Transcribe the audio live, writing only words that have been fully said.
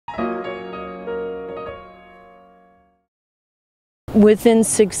Within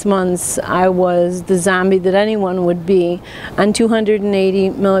 6 months, I was the zombie that anyone would be on 280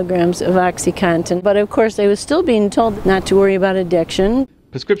 milligrams of Oxycontin. But of course, I was still being told not to worry about addiction.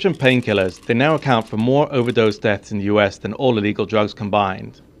 Prescription painkillers, they now account for more overdose deaths in the US than all illegal drugs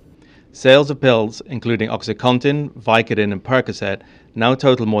combined. Sales of pills, including Oxycontin, Vicodin and Percocet, now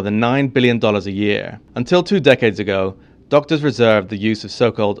total more than $9 billion a year. Until 2 decades ago, doctors reserved the use of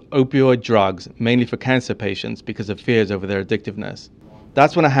so-called opioid drugs mainly for cancer patients because of fears over their addictiveness.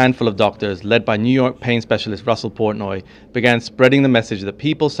 That's when a handful of doctors, led by New York pain specialist Russell Portenoy, began spreading the message that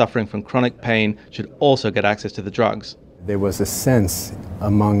people suffering from chronic pain should also get access to the drugs. There was a sense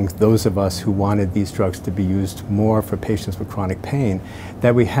among those of us who wanted these drugs to be used more for patients with chronic pain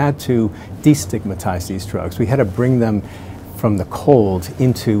that we had to destigmatize these drugs. We had to bring them from the cold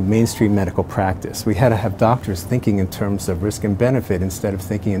into mainstream medical practice. We had to have doctors thinking in terms of risk and benefit instead of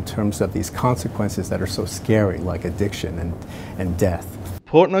thinking in terms of these consequences that are so scary, like addiction and death.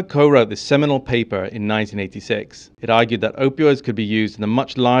 Portenoy co-wrote this seminal paper in 1986. It argued that opioids could be used in a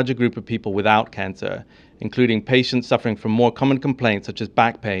much larger group of people without cancer, including patients suffering from more common complaints such as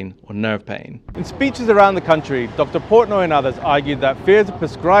back pain or nerve pain. In speeches around the country, Dr. Portenoy and others argued that fears of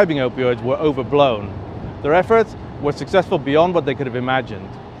prescribing opioids were overblown. Their efforts were successful beyond what they could have imagined.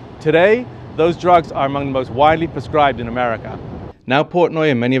 Today, those drugs are among the most widely prescribed in America. Now Portenoy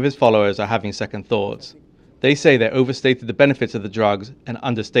and many of his followers are having second thoughts. They say they overstated the benefits of the drugs and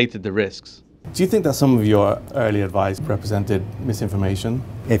understated the risks. Do you think that some of your early advice represented misinformation?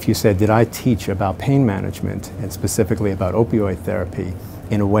 If you said, did I teach about pain management and specifically about opioid therapy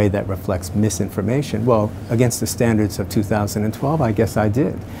in a way that reflects misinformation? Well, against the standards of 2012, I guess I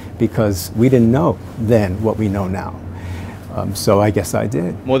did, because we didn't know then what we know now. So I guess I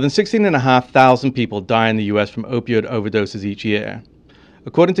did. More than 16,500 people die in the US from opioid overdoses each year.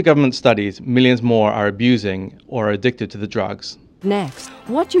 According to government studies, millions more are abusing or are addicted to the drugs. Next,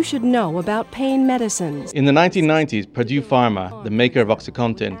 what you should know about pain medicines. In the 1990s, Purdue Pharma, the maker of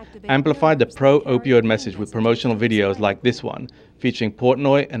Oxycontin, amplified the pro-opioid message with promotional videos like this one, featuring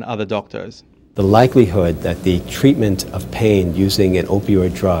Portenoy and other doctors. The likelihood that the treatment of pain using an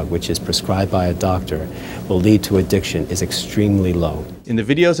opioid drug, which is prescribed by a doctor, will lead to addiction is extremely low. In the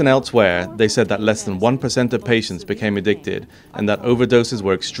videos and elsewhere, they said that less than 1% of patients became addicted and that overdoses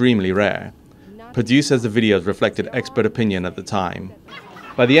were extremely rare. Purdue says the videos reflected expert opinion at the time.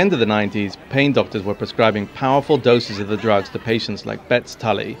 By the end of the 90s, pain doctors were prescribing powerful doses of the drugs to patients like Bets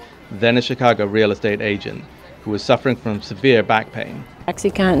Tully, then a Chicago real estate agent, who was suffering from severe back pain.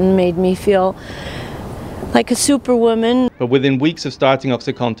 Oxycontin made me feel like a superwoman. But within weeks of starting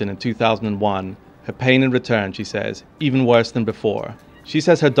Oxycontin in 2001, her pain had returned, she says, even worse than before. She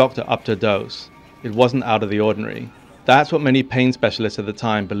says her doctor upped her dose. It wasn't out of the ordinary. That's what many pain specialists at the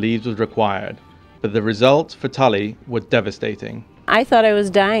time believed was required. But the results for Tully were devastating. I thought I was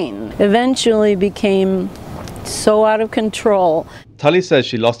dying. Eventually became so out of control. Tully says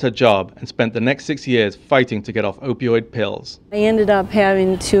she lost her job and spent the next 6 years fighting to get off opioid pills. I ended up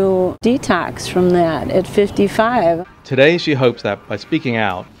having to detox from that at 55. Today she hopes that by speaking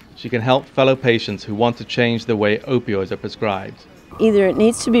out, she can help fellow patients who want to change the way opioids are prescribed. Either it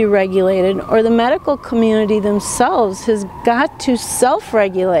needs to be regulated or the medical community themselves has got to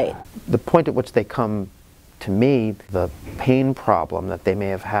self-regulate. The point at which they come to me, the pain problem that they may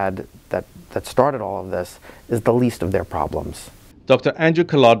have had that started all of this, is the least of their problems. Dr. Andrew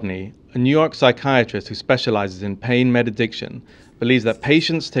Kolodny, a New York psychiatrist who specializes in pain med addiction, believes that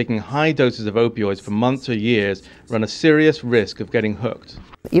patients taking high doses of opioids for months or years run a serious risk of getting hooked.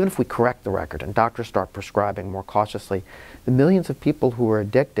 Even if we correct the record and doctors start prescribing more cautiously, the millions of people who are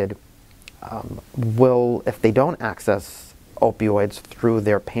addicted will, if they don't access opioids through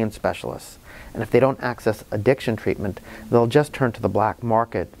their pain specialists, and if they don't access addiction treatment, they'll just turn to the black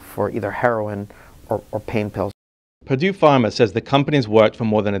market for either heroin or pain pills. Purdue Pharma says the company's worked for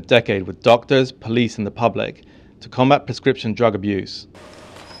more than a decade with doctors, police, and the public to combat prescription drug abuse.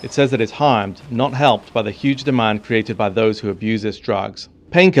 It says that it's harmed, not helped, by the huge demand created by those who abuse its drugs.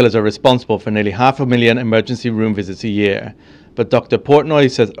 Painkillers are responsible for nearly 500,000 emergency room visits a year, but Dr.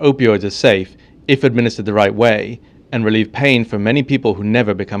 Portenoy says opioids are safe if administered the right way and relieve pain for many people who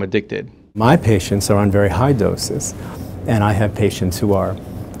never become addicted. My patients are on very high doses, and I have patients who are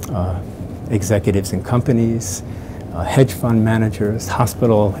executives in companies, hedge fund managers,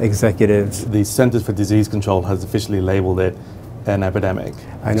 hospital executives. The Centers for Disease Control has officially labeled it an epidemic.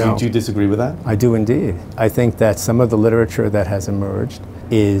 I know. Do you disagree with that? I do indeed. I think that some of the literature that has emerged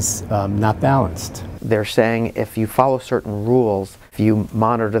is not balanced. They're saying if you follow certain rules, if you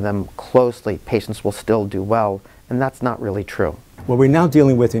monitor them closely, patients will still do well, and that's not really true. What we're now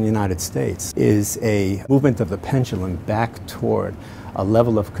dealing with in the United States is a movement of the pendulum back toward a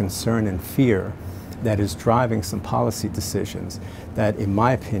level of concern and fear that is driving some policy decisions that, in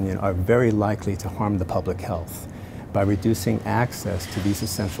my opinion, are very likely to harm the public health by reducing access to these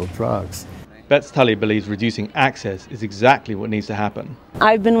essential drugs. Betz Tully believes reducing access is exactly what needs to happen.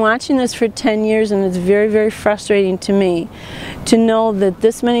 I've been watching this for 10 years, and it's very, very frustrating to me to know that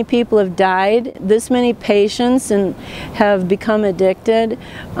this many people have died, this many patients and have become addicted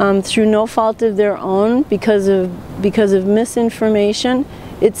through no fault of their own because of misinformation.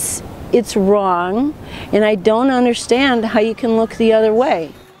 It's wrong, and I don't understand how you can look the other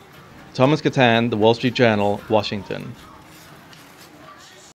way. Thomas Catan, The Wall Street Journal, Washington.